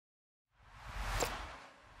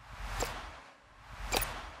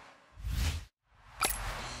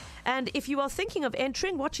And if you are thinking of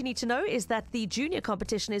entering, what you need to know is that the junior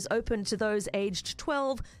competition is open to those aged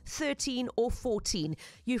 12, 13 or 14.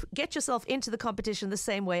 You get yourself into the competition the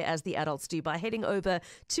same way as the adults do by heading over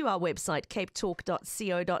to our website,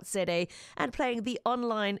 capetalk.co.za, and playing the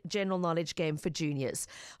online general knowledge game for juniors.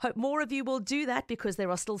 Hope more of you will do that because there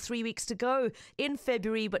are still 3 weeks to go in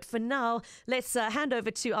February. But for now, let's hand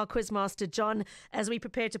over to our quizmaster, John, as we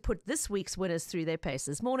prepare to put this week's winners through their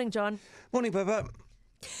paces. Morning, John. Morning, Pepper.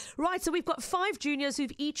 Right, so we've got 5 juniors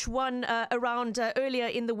who've each won around earlier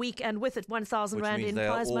in the week, and with it 1,000 Rand in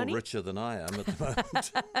prize money. They are all richer than I am at the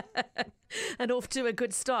moment. And off to a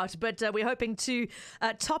good start. But we're hoping to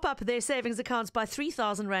top up their savings accounts by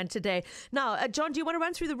 3,000 Rand today. Now, John, do you want to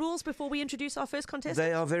run through the rules before we introduce our first contestant?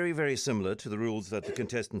 They are very, very similar to the rules that the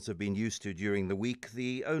contestants have been used to during the week.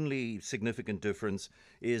 The only significant difference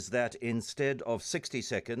is that instead of 60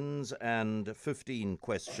 seconds and 15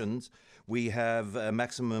 questions, we have a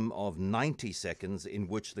maximum of 90 seconds in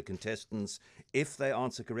which the contestants, if they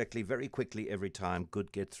answer correctly very quickly every time,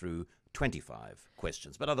 could get through 25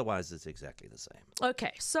 questions, but otherwise it's exactly the same.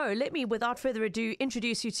 Okay, so let me, without further ado,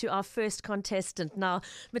 introduce you to our first contestant. Now,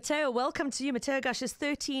 Mateo, welcome to you. Mateo Gush is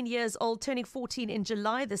 13 years old, turning 14 in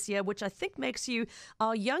July this year, which I think makes you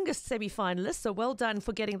our youngest semi-finalist, so well done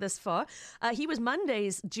for getting this far. He was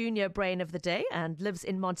Monday's Junior Brain of the Day and lives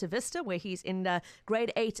in Monte Vista, where he's in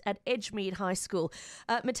grade 8 at Edgemead High School.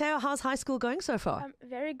 Mateo, how's high school going so far?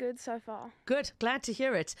 Very good so far. Good, glad to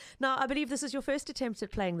hear it. Now, I believe this is your first attempt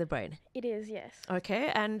at playing the brain. It is, yes.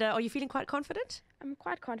 Okay, and are you feeling quite confident? I'm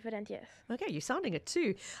quite confident, yes. Okay, you're sounding it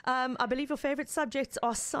too. I believe your favourite subjects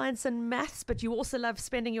are science and maths, but you also love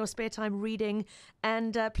spending your spare time reading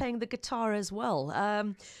and playing the guitar as well.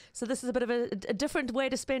 So this is a bit of a different way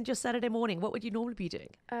to spend your Saturday morning. What would you normally be doing?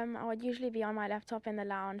 I would usually be on my laptop in the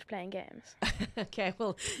lounge playing games. Okay,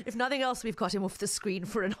 well, if nothing else, we've got him off the screen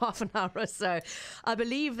for half an hour or so. I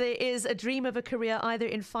believe there is a dream of a career either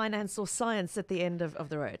in finance or science at the end of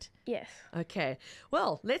the road. Yes. Okay,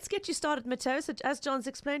 well, let's get you started, Mateo. So as John's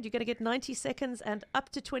explained, you're going to get 90 seconds and up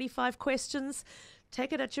to 25 questions.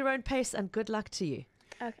 Take it at your own pace and good luck to you.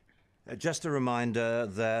 Okay. Just a reminder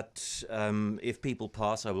that if people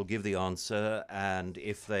pass, I will give the answer, and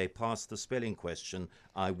if they pass the spelling question,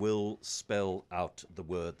 I will spell out the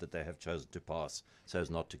word that they have chosen to pass, so as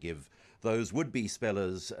not to give those would-be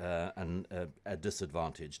spellers a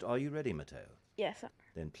disadvantage. Are you ready, Mateo? Yes, sir.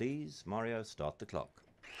 Then please, Mario, start the clock.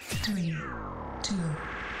 3, 2,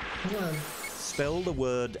 1. Spell the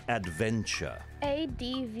word adventure.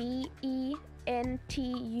 Adventure.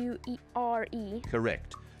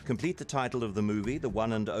 Correct. Complete the title of the movie, The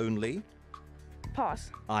One and Only. Pass.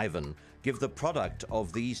 Ivan, give the product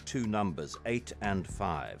of these two numbers, 8 and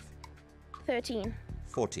 5. 13.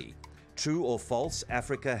 40. True or false,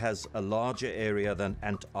 Africa has a larger area than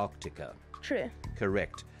Antarctica. True.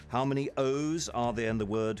 Correct. How many O's are there in the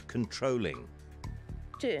word controlling?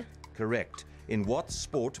 2. Correct. In what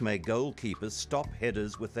sport may goalkeepers stop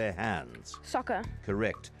headers with their hands? Soccer.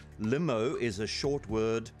 Correct. Limo is a short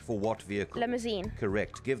word for what vehicle? Limousine.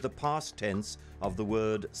 Correct. Give the past tense of the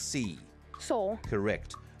word see. Saw.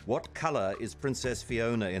 Correct. What color is Princess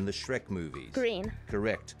Fiona in the Shrek movies? Green.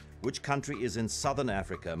 Correct. Which country is in southern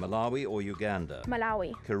Africa, Malawi or Uganda?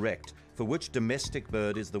 Malawi. Correct. For which domestic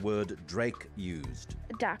bird is the word drake used?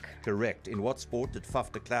 Duck. Correct. In what sport did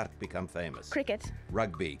Faf de Klerk become famous? Cricket.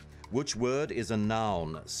 Rugby. Which word is a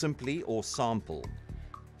noun, simply or sample?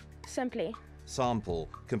 Simply. Sample.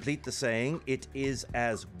 Complete the saying, it is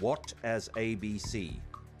as what as ABC?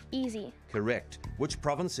 Easy. Correct. Which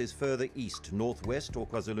province is further east, Northwest or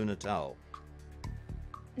KwaZulu-Natal?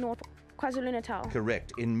 North KwaZulu-Natal.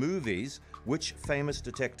 Correct. In movies, which famous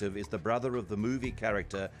detective is the brother of the movie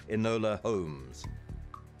character Enola Holmes?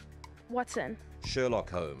 Watson. Sherlock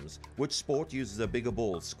Holmes. Which sport uses a bigger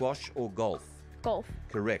ball, squash or golf? Golf.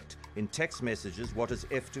 Correct. In text messages, what does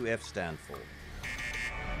F2F stand for?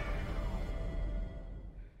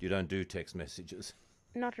 You don't do text messages.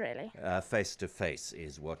 Not really. Face-to-face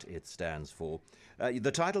is what it stands for.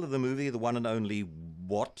 The title of the movie, The One and Only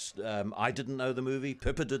What? I didn't know the movie.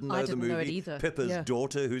 Pippa didn't know the movie. I didn't know it either. Pippa's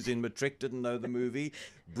daughter, who's in matric, didn't know the movie.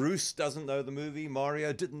 Bruce doesn't know the movie.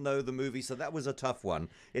 Mario didn't know the movie. So that was a tough one.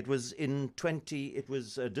 It was It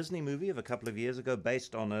was a Disney movie of a couple of years ago,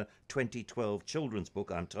 based on a 2012 children's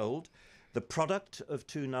book, I'm told. The product of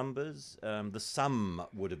two numbers, the sum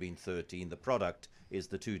would have been 13. The product is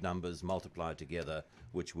the two numbers multiplied together,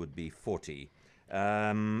 which would be 40.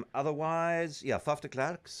 Otherwise, Faf de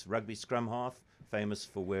Klerk's rugby scrum half, famous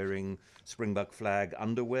for wearing Springbok flag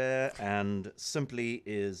underwear, and simply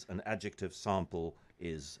is an adjective, sample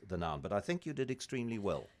is the noun. But I think you did extremely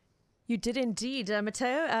well. You did indeed,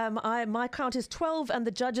 Matteo. My count is 12, and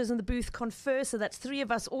the judges in the booth confer, so that's 3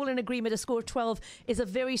 of us all in agreement. A score of 12 is a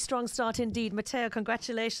very strong start indeed. Matteo,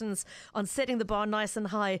 congratulations on setting the bar nice and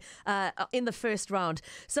high in the first round.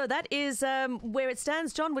 So that is where it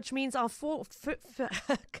stands, John, which means our 4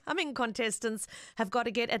 coming contestants have got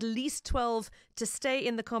to get at least 12 to stay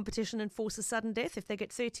in the competition and force a sudden death. If they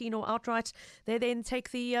get 13 or outright, they then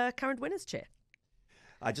take the current winner's chair.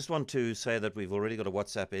 I just want to say that we've already got a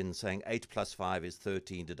WhatsApp in saying 8 plus 5 is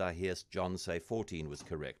 13. Did I hear John say 14 was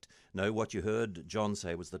correct? No, what you heard John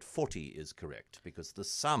say was that 40 is correct, because the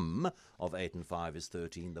sum of 8 and 5 is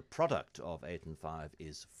 13. The product of 8 and 5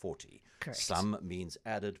 is 40. Correct. Sum means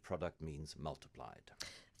added, product means multiplied.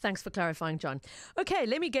 Thanks for clarifying, John. Okay,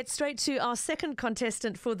 let me get straight to our second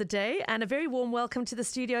contestant for the day, and a very warm welcome to the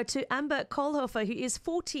studio to Amber Kohlhofer, who is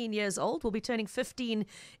 14 years old, will be turning 15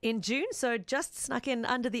 in June, so just snuck in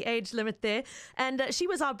under the age limit there. And she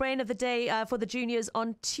was our brain of the day for the juniors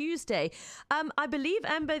on Tuesday. I believe,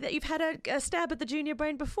 Amber, that you've had a stab at the junior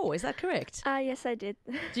brain before. Is that correct? Yes, I did.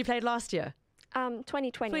 You played last year?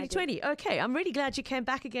 2020. 2020. Okay, I'm really glad you came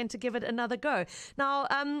back again to give it another go. Now,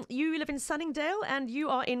 you live in Sunningdale and you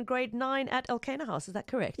are in grade 9 at Elkanah House. Is that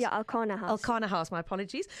correct? Yeah, Elkanah House. Elkanah House, my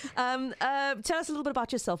apologies. Tell us a little bit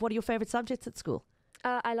about yourself. What are your favorite subjects at school?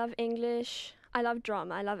 I love English. I love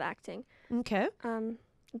drama. I love acting. Okay.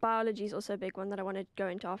 Biology is also a big one that I want to go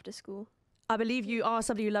into after school. I believe you are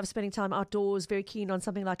somebody who loves spending time outdoors, very keen on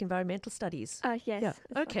something like environmental studies. Yes.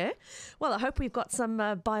 Yeah. Okay. Well, I hope we've got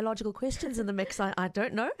some biological questions in the mix. I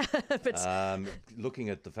don't know. But Looking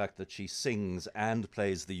at the fact that she sings and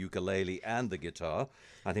plays the ukulele and the guitar,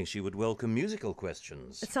 I think she would welcome musical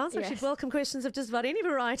questions. it sounds like Yes. she'd welcome questions of just about any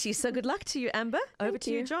variety. So good luck to you, Amber. Over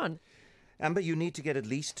to you, you. John. Amber, you need to get at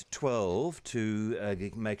least 12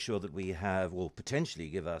 to make sure that we have, or potentially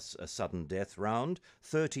give us a sudden death round.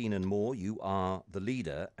 13 and more, you are the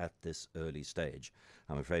leader at this early stage.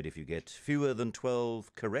 I'm afraid if you get fewer than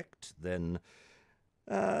 12 correct, then,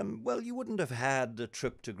 well, you wouldn't have had a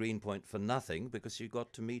trip to Greenpoint for nothing, because you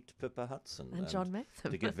got to meet Pippa Hudson. And John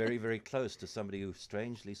Matham. To get very, very close to somebody who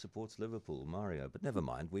strangely supports Liverpool, Mario. But never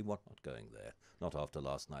mind, we are not going there. Not after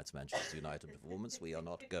last night's Manchester United performance. We are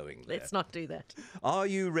not going there. Let's not do that. Are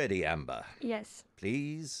you ready, Amber? Yes.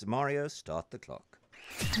 Please, Mario, start the clock.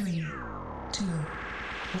 3, 2,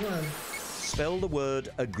 1. Spell the word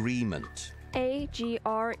agreement. Agreement.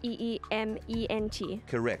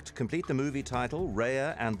 Correct. Complete the movie title,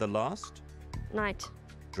 Raya and the Last Night.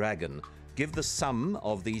 Dragon. Give the sum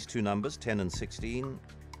of these two numbers, 10 and 16.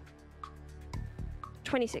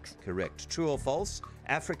 26. Correct. True or false?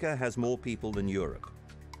 Africa has more people than Europe.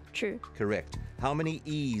 True. Correct. How many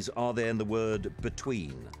E's are there in the word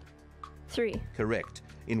between? 3. Correct.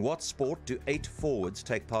 In what sport do 8 forwards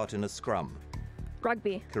take part in a scrum?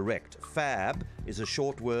 Rugby. Correct. Fab is a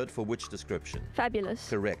short word for which description? Fabulous.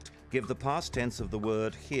 Correct. Give the past tense of the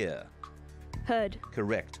word here. Heard.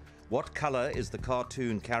 Correct. What color is the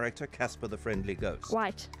cartoon character Casper the Friendly Ghost?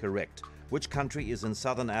 White. Correct. Which country is in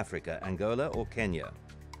southern Africa, Angola or Kenya?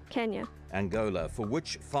 Kenya. Angola. For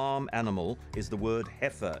which farm animal is the word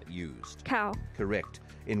heifer used? Cow. Correct.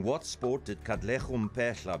 In what sport did Katlego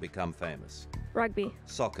Mphehla become famous? Rugby.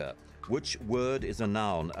 Soccer. Which word is a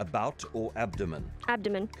noun, about or abdomen?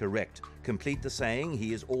 Abdomen. Correct. Complete the saying,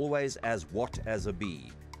 he is always as what as a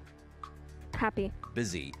bee? Happy.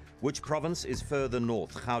 Busy. Which province is further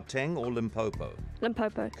north, Gauteng or Limpopo?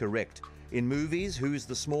 Limpopo. Correct. In movies, who's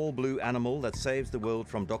the small blue animal that saves the world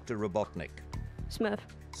from Dr. Robotnik? Smurf.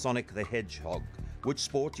 Sonic the Hedgehog. Which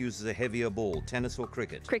sport uses a heavier ball, tennis or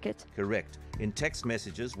cricket? Cricket. Correct. In text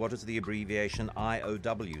messages, what does the abbreviation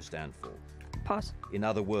IOW stand for? Pass. In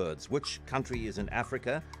other words, which country is in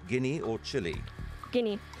Africa, Guinea or Chile?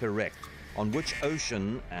 Guinea. Correct. On which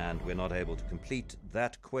ocean, and we're not able to complete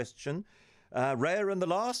that question, Raya and the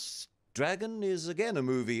Last Dragon is again a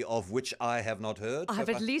movie of which I have not heard. I have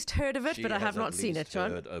at least heard of it, She but I have has not at seen it, least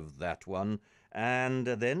John. heard of that one. And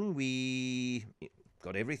then we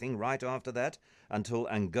got everything right after that until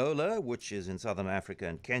Angola, which is in southern Africa,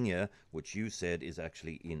 and Kenya, which you said is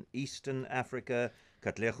actually in eastern Africa.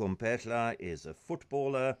 Katlego Mphehla is a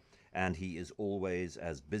footballer, and he is always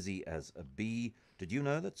as busy as a bee. Did you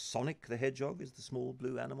know that Sonic the Hedgehog is the small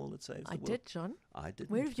blue animal that saves the I world? did, John. I did.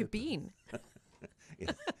 Where have you been?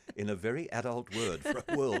 In a very adult world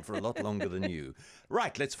for a lot longer than you.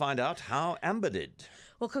 Right, let's find out how Amber did.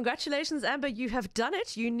 Well, congratulations, Amber. You have done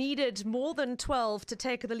it. You needed more than 12 to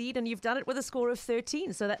take the lead, and you've done it with a score of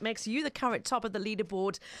 13. So that makes you the current top of the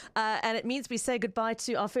leaderboard. And it means we say goodbye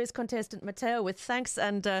to our first contestant, Matteo, with thanks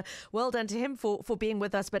and well done to him for being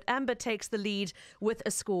with us. But Amber takes the lead with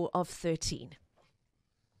a score of 13.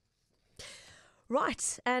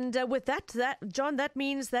 Right, and with that, John, that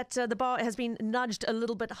means that the bar has been nudged a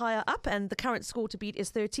little bit higher up, and the current score to beat is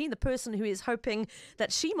 13. The person who is hoping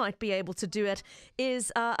that she might be able to do it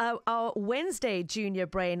is our Wednesday junior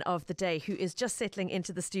brain of the day, who is just settling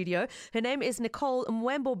into the studio. Her name is Nicole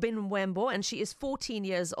Mwembo Bin Mwembo, and she is 14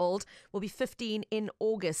 years old, will be 15 in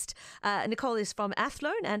August. Nicole is from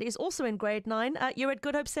Athlone and is also in grade 9. You're at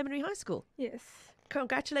Good Hope Seminary High School. Yes.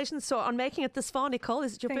 Congratulations on making it this far, Nicole.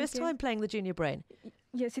 Is it your Thank first you. time playing the junior brain?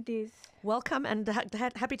 Yes, it is. Welcome, and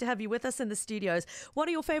happy to have you with us in the studios. What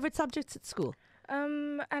are your favorite subjects at school?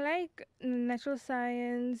 I like natural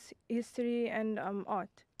science, history, and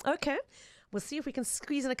art. Okay. We'll see if we can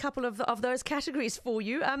squeeze in a couple of those categories for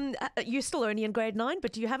you. You're still only in grade 9,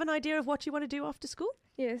 but do you have an idea of what you want to do after school?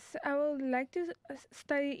 Yes, I would like to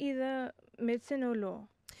study either medicine or law.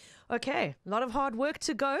 Okay, a lot of hard work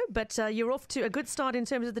to go, but you're off to a good start in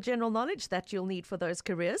terms of the general knowledge that you'll need for those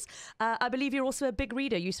careers. I believe you're also a big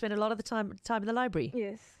reader. You spend a lot of the time in the library.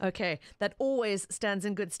 Yes. Okay, that always stands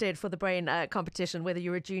in good stead for the brain competition, whether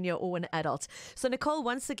you're a junior or an adult. So, Nicole,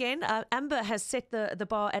 once again, Amber has set the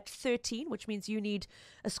bar at 13, which means you need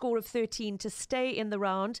a score of 13 to stay in the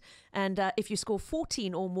round. And if you score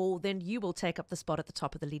 14 or more, then you will take up the spot at the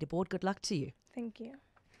top of the leaderboard. Good luck to you. Thank you.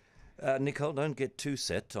 Nicole, don't get too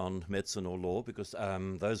set on medicine or law, because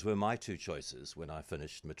those were my two choices when I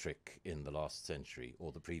finished matric in the last century,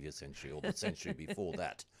 or the previous century, or the century before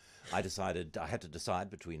that. I decided I had to decide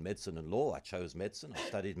between medicine and law. I chose medicine. I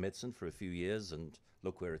studied medicine for a few years, and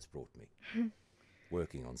look where it's brought me.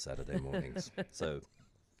 Working on Saturday mornings. So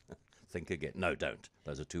think again. No, don't.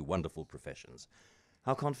 Those are two wonderful professions.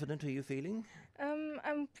 How confident are you feeling?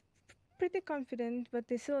 I'm pretty confident, but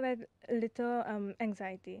there's still that little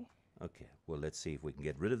anxiety. Okay, well, let's see if we can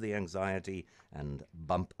get rid of the anxiety and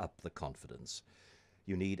bump up the confidence.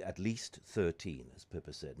 You need at least 13, as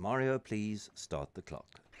Pippa said. Mario, please start the clock.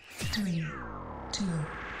 3, 2,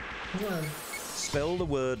 1. Spell the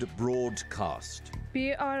word broadcast.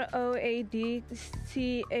 BROADCAST.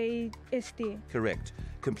 Correct.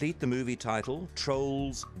 Complete the movie title,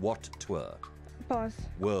 Trolls What Twere. Pause.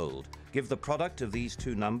 World. Give the product of these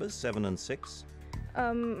two numbers, 7 and 6.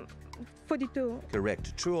 42.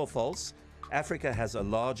 Correct. True or false? Africa has a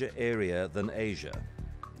larger area than Asia.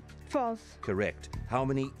 False. Correct. How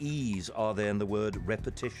many E's are there in the word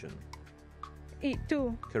repetition?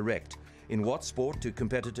 2. Correct. In what sport do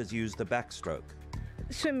competitors use the backstroke?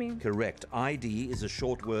 Swimming. Correct. ID is a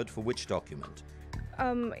short word for which document?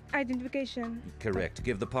 Identification. Correct.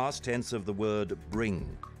 Give the past tense of the word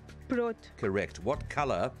bring. Brought. Correct. What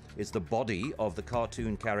color is the body of the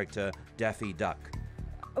cartoon character Daffy Duck?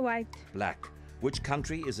 White. Black. Which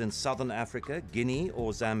country is in southern Africa, Guinea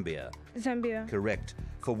or Zambia? Zambia. Correct.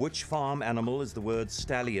 For which farm animal is the word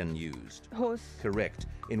stallion used? Horse. Correct.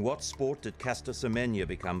 In what sport did Caster Semenya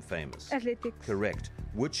become famous? Athletics. Correct.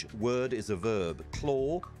 Which word is a verb,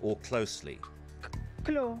 claw or closely?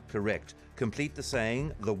 Claw. Correct. Complete the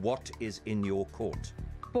saying, the what is in your court?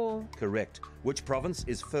 Ball. Correct. Which province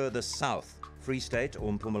is further south, Free State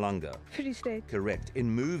or Mpumalanga? Free State. Correct. In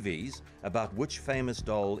movies, about which famous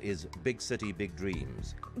doll is Big City, Big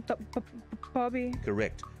Dreams? Bobby.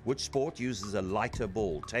 Correct. Which sport uses a lighter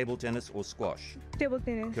ball, table tennis or squash? Table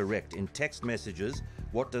tennis. Correct. In text messages,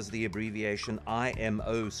 what does the abbreviation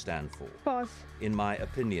IMO stand for? Pause. In my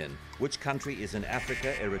opinion. Which country is in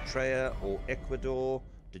Africa, Eritrea or Ecuador?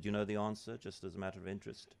 Did you know the answer, just as a matter of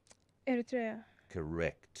interest? Eritrea.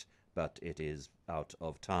 Correct, but it is out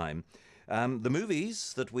of time. The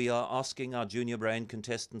movies that we are asking our Junior Brain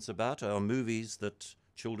contestants about are movies that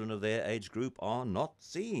children of their age group are not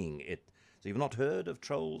seeing. So you've not heard of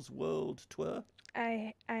Trolls World Tour?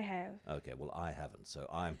 I have. Okay, well, I haven't, so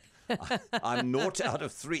I'm 0 out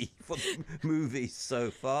of 3 for the movies so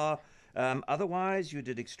far. Otherwise, you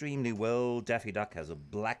did extremely well. Daffy Duck has a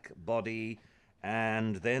black body.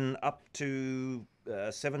 And then up to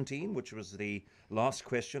 17, which was the last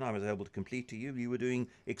question I was able to complete to you, you were doing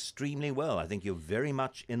extremely well. I think you're very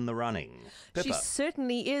much in the running. Pippa. She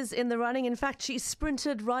certainly is in the running. In fact, she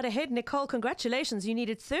sprinted right ahead. Nicole, congratulations. You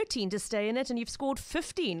needed 13 to stay in it, and you've scored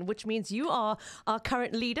 15, which means you are our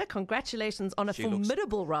current leader. Congratulations on a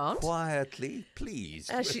formidable round. Quietly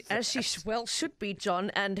pleased. As she well should be,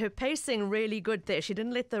 John, and her pacing really good there. She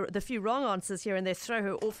didn't let the few wrong answers here and there throw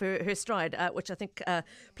her off her stride, which I think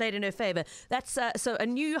played in her favour. That's So a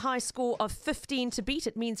new high score of 15 to beat.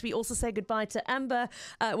 It means we also say goodbye to Amber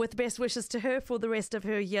with best wishes to her for the rest of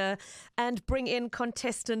her year and bring in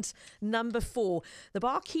contestant number 4. The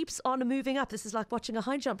bar keeps on moving up. This is like watching a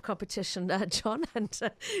high jump competition, John, and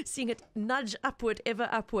seeing it nudge upward, ever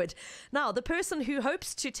upward. Now, the person who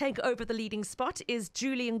hopes to take over the leading spot is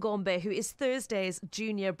Julie Ngombe, who is Thursday's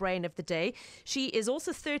Junior Brain of the Day. She is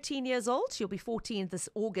also 13 years old. She'll be 14 this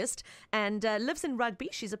August and lives in Rugby.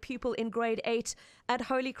 She's a pupil in grade 8 at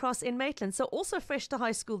Holy Cross in Maitland. So also fresh to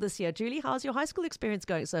high school this year. Julie, how's your high school experience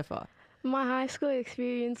going so far? My high school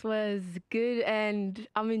experience was good and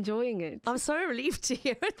I'm enjoying it. I'm so relieved to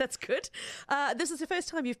hear it. That's good. This is the first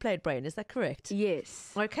time you've played Brain, is that correct?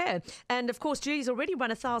 Yes. Okay. And of course, Julie's already won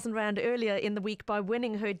 1,000 Rand earlier in the week by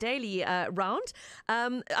winning her daily round.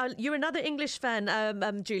 You're another English fan,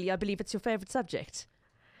 Julie. I believe it's your favourite subject.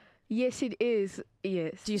 Yes, it is.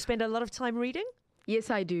 Yes. Do you spend a lot of time reading?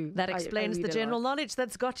 Yes, I do. That explains I the read a general lot. knowledge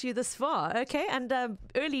that's got you this far. Okay, and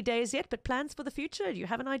early days yet, but plans for the future? Do you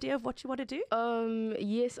have an idea of what you want to do?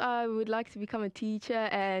 Yes, I would like to become a teacher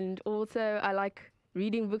and also I like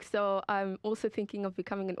reading books, so I'm also thinking of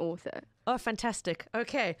becoming an author. Oh, fantastic.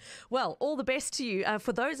 Okay. Well, all the best to you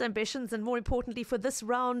for those ambitions and more importantly for this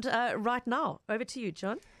round right now. Over to you,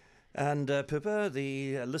 John. And Pippa,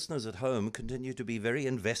 the listeners at home continue to be very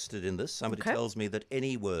invested in this. Somebody tells me that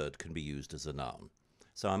any word can be used as a noun.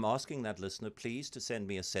 So I'm asking that listener, please, to send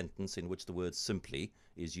me a sentence in which the word simply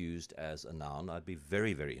is used as a noun. I'd be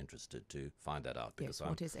very, very interested to find that out. Because Yes,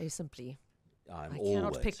 what is a simply? I always,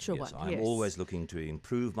 cannot picture one. I'm Yes. always looking to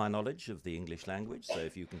improve my knowledge of the English language. So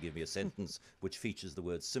if you can give me a sentence which features the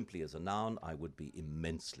word simply as a noun, I would be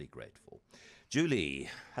immensely grateful. Julie,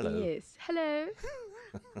 hello. Yes. Hello.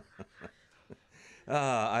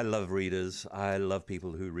 I love readers. I love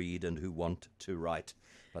people who read and who want to write.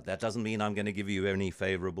 But that doesn't mean I'm going to give you any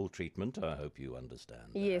favourable treatment. I hope you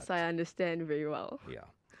understand. Yes, that. I understand very well. Yeah.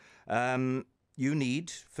 You need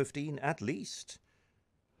 15 at least.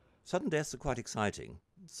 Sudden deaths are quite exciting.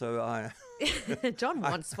 So I... John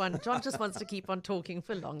wants one. John just wants to keep on talking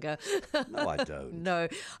for longer. No, I don't. No.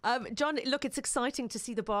 John, look, it's exciting to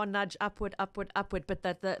see the bar nudge upward, but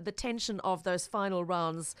that the tension of those final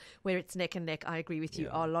rounds where it's neck and neck, I agree with you,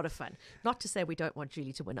 are a lot of fun. Not to say we don't want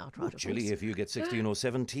Julie to win outright, of Julie, course. if you get 16 or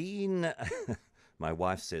 17, my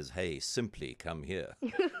wife says, hey, simply come here.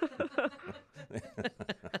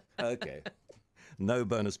 Okay. No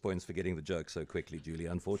bonus points for getting the joke so quickly, Julie,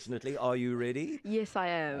 unfortunately. Are you ready? Yes, I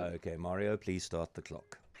am. Okay, Mario, please start the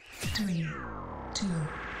clock. 3, 2,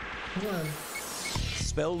 1.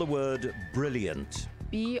 Spell the word brilliant.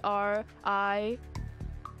 BRILLANT.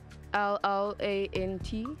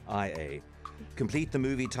 IA. Complete the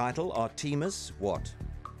movie title. Artemis, what?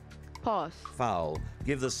 Pass. Foul.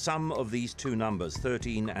 Give the sum of these two numbers,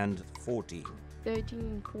 13 and 14.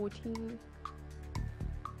 13, 14,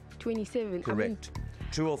 27. Correct.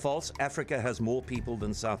 True or false? Africa has more people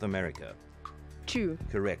than South America. True.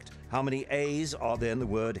 Correct. How many A's are there in the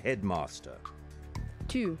word headmaster?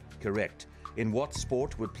 2. Correct. In what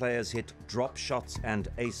sport would players hit drop shots and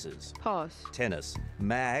aces? Pass. Tennis.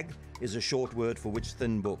 Mag is a short word for which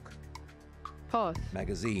thin book? Pass.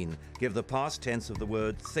 Magazine. Give the past tense of the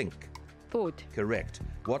word think. Thought. Correct.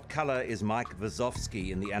 What color is Mike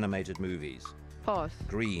Wazowski in the animated movies? Pass.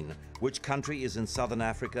 Green. Which country is in southern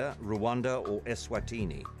Africa, Rwanda or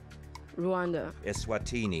Eswatini? Rwanda.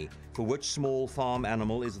 Eswatini. For which small farm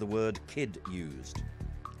animal is the word kid used?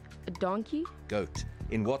 A donkey. Goat.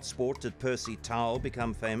 In what sport did Percy Tau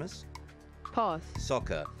become famous? Pass.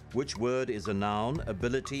 Soccer. Which word is a noun,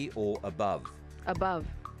 ability or above? Above.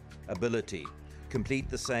 Ability. Complete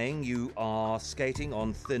the saying, you are skating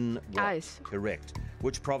on thin what? Ice. Correct.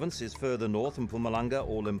 Which province is further north, Mpumalanga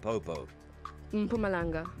or Limpopo?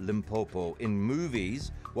 Mpumalanga. Limpopo. In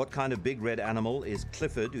movies, what kind of big red animal is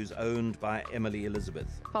Clifford, who's owned by Emily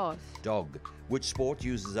Elizabeth? Pass. Dog. Which sport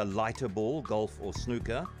uses a lighter ball, golf or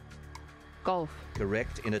snooker? Golf.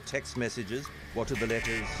 Correct. In a text messages, what do the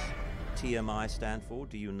letters TMI stand for?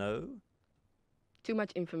 Do you know? Too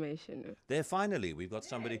much information. There, finally, we've got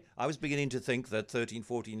somebody. I was beginning to think that 13,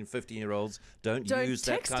 14, and 15-year-olds don't use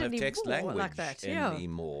that text kind of text anymore language like that, yeah.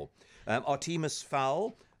 anymore. Artemis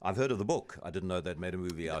Fowl. I've heard of the book. I didn't know they'd made a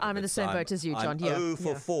movie out of it. I'm in the same boat as you, John. I'm Yeah. 0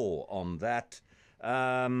 for yeah. 4 on that.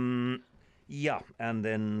 Yeah, and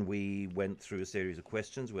then we went through a series of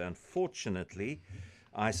questions where, unfortunately,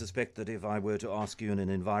 I suspect that if I were to ask you in an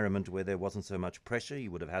environment where there wasn't so much pressure,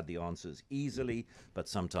 you would have had the answers easily, but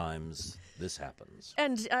sometimes this happens.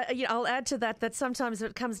 And I'll add to that sometimes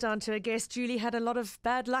it comes down to a guess. Julie had a lot of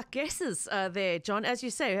bad luck guesses there, John. As you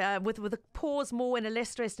say, with a pause more in a less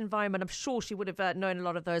stressed environment, I'm sure she would have known a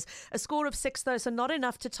lot of those. A score of 6, though, so not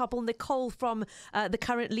enough to topple Nicole from the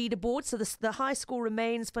current leaderboard. So the high score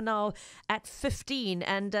remains for now at 15.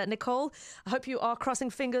 And Nicole, I hope you are crossing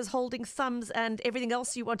fingers, holding thumbs, and everything else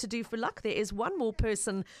you want to do for luck. There is one more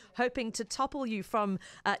person hoping to topple you from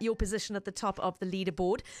your position at the top of the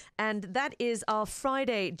leaderboard, and that is our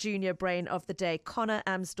Friday Junior Brain of the Day, Connor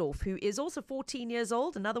Amsdorf, who is also 14 years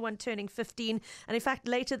old, another one turning 15, and in fact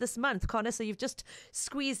later this month, Connor, so you've just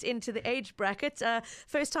squeezed into the age bracket.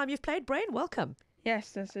 First time you've played Brain, welcome.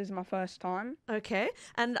 Yes, this is my first time. Okay,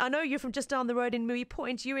 and I know you're from just down the road in Mui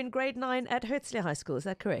Point. You're in grade 9 at Herzliya High School, is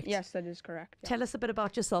that correct? Yes, that is correct. Yeah. Tell us a bit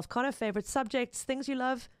about yourself, Connor. Favourite subjects, things you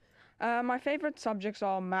love? My favorite subjects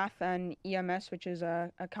are math and EMS, which is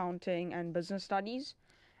accounting and business studies.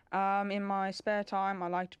 In my spare time, I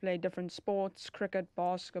like to play different sports, cricket,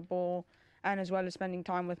 basketball, and as well as spending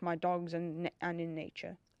time with my dogs and in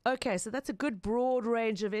nature. Okay, so that's a good broad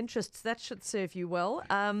range of interests. That should serve you well.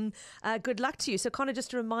 Good luck to you. So, Connor,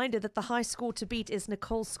 just a reminder that the high score to beat is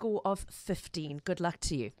Nicole's score of 15. Good luck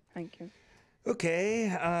to you. Thank you.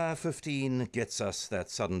 Okay, 15 gets us that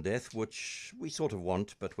sudden death, which we sort of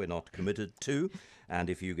want, but we're not committed to. And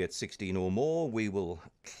if you get 16 or more, we will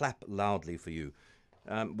clap loudly for you.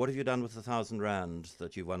 What have you done with the R1,000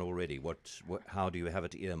 that you've won already? How do you have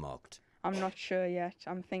it earmarked? I'm not sure yet.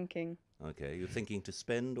 I'm thinking. Okay, you're thinking to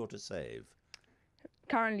spend or to save?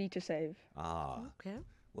 Currently to save. Ah, Okay.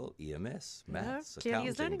 well, EMS, maths, clearly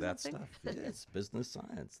he's accounting, learning that something. stuff. Yes, business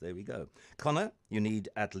science. There we go. Connor, you need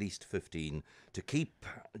at least 15 to keep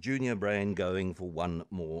Junior Brain going for one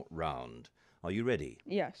more round. Are you ready?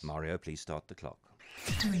 Yes. Mario, please start the clock.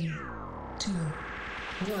 3, 2,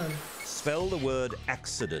 1. Spell the word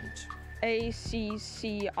accident.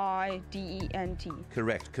 ACCIDENT.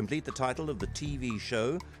 Correct. Complete the title of the TV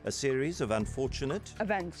show, A Series of Unfortunate.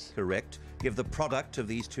 Events. Correct. Give the product of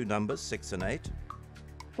these two numbers, 6 and 8.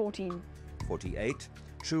 14. 48.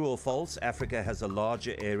 True or false, Africa has a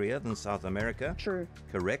larger area than South America. True.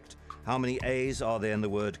 Correct. How many A's are there in the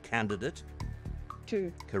word candidate?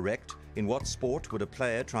 2. Correct. In what sport would a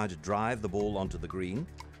player try to drive the ball onto the green?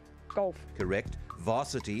 Golf. Correct.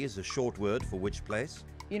 Varsity is a short word for which place?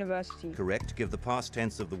 University. Correct. Give the past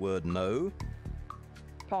tense of the word know.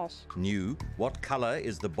 Pass. New. What color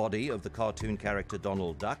is the body of the cartoon character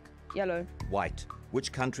Donald Duck? Yellow. White.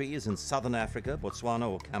 Which country is in southern Africa, Botswana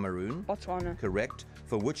or Cameroon? Botswana. Correct.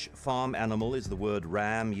 For which farm animal is the word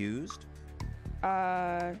ram used?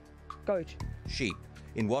 Goat. Sheep.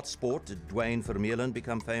 In what sport did Dwayne Vermeulen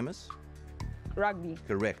become famous? Rugby.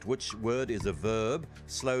 Correct. Which word is a verb,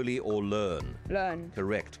 slowly or learn? Learn.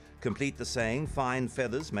 Correct. Complete the saying, fine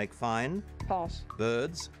feathers make fine. Pass.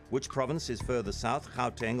 Birds. Which province is further south,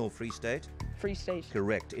 Gauteng or Free State? Free State.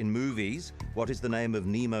 Correct. In movies, what is the name of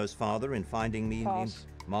Nemo's father in Finding Nemo? Pass.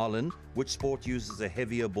 Marlin. Which sport uses a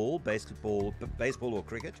heavier ball, baseball or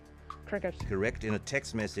cricket? Cricket. Correct. In a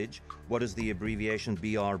text message, what does the abbreviation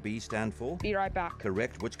BRB stand for? Be right back.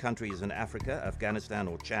 Correct. Which country is in Africa, Afghanistan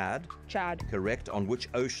or Chad? Chad. Correct. On which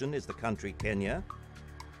ocean is the country Kenya?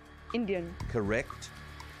 Indian. Correct.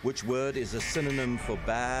 Which word is a synonym for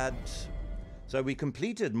bad? So we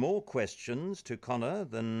completed more questions to Connor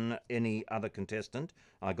than any other contestant.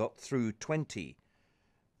 I got through 20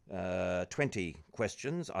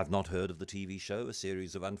 questions. I've not heard of the TV show, A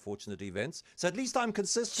Series of Unfortunate Events. So at least I'm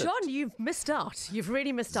consistent. John, you've missed out. You've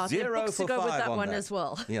really missed out. There are 0 books for to go 5 with that on one that. as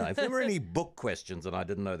well. Yeah, if there were any book questions and I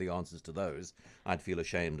didn't know the answers to those, I'd feel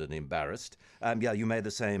ashamed and embarrassed. Yeah, you made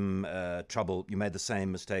the same You made the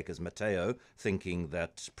same mistake as Matteo, thinking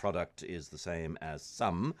that product is the same as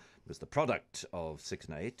sum, because the product of 6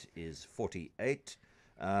 and 8 is 48.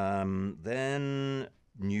 Then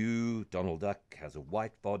new Donald Duck has a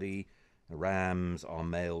white body. Rams are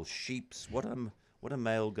male sheeps. What are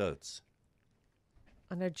male goats?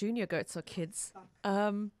 I know junior goats are kids.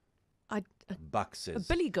 Buck says. A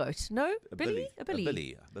billy goat. No? A Billy? A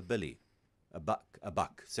billy. A billy. A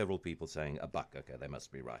buck. Several people saying a buck. Okay, they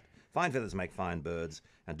must be right. Fine feathers make fine birds.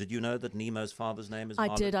 And did you know that Nemo's father's name is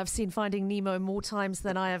Marlin? I did. I've seen Finding Nemo more times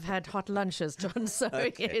than I have had hot lunches, John. So,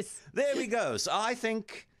 Okay. yes. There we go. So I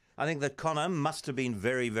think that Connor must have been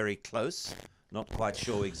very, very close. Not quite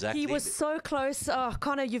sure exactly. He was so close. Oh,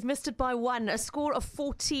 Connor, you've missed it by 1. A score of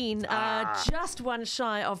 14. Just one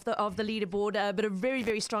shy of the leaderboard, but a very,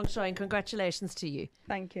 very strong showing. Congratulations to you.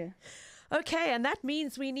 Thank you. Okay, and that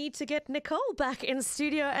means we need to get Nicole back in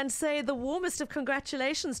studio and say the warmest of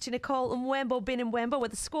congratulations to Nicole Mwembo Benimwembo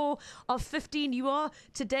with a score of 15. You are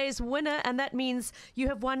today's winner, and that means you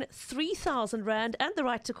have won 3,000 Rand and the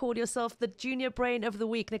right to call yourself the Junior Brain of the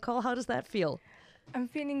Week. Nicole, how does that feel? I'm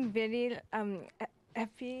feeling very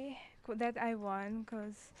happy that I won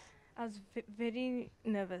because I was very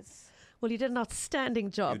nervous. Well, you did an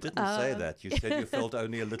outstanding job. You didn't say that. You said you felt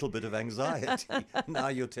only a little bit of anxiety. Now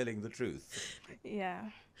you're telling the truth. Yeah.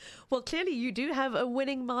 Well, clearly you do have a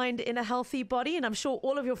winning mind in a healthy body, and I'm sure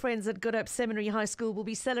all of your friends at Good Hope Seminary High School will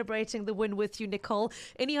be celebrating the win with you, Nicole.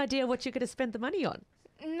 Any idea what you're going to spend the money on?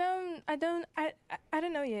 No, I don't. I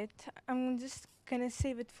don't know yet. I'm just gonna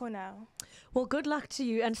save it for now. Well, good luck to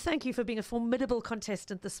you, and thank you for being a formidable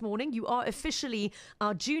contestant this morning. You are officially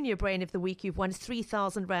our Junior Brain of the Week. You've won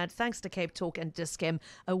 3,000 Rand thanks to CapeTalk and Dis-Chem,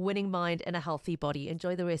 a winning mind and a healthy body.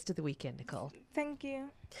 Enjoy the rest of the weekend, Nicole. Thank you.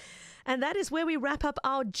 And that is where we wrap up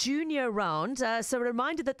our junior round. So a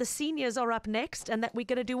reminder that the seniors are up next and that we're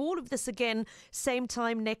going to do all of this again same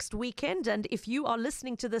time next weekend. And if you are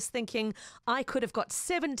listening to this thinking, I could have got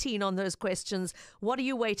 17 on those questions, what are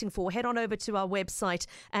you waiting for? Head on over to our website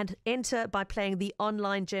and enter by playing the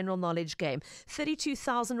online general knowledge game.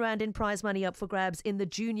 32,000 Rand in prize money up for grabs in the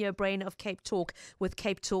Junior Brain of CapeTalk with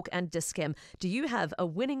CapeTalk and Dis-Chem. Do you have a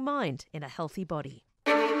winning mind in a healthy body?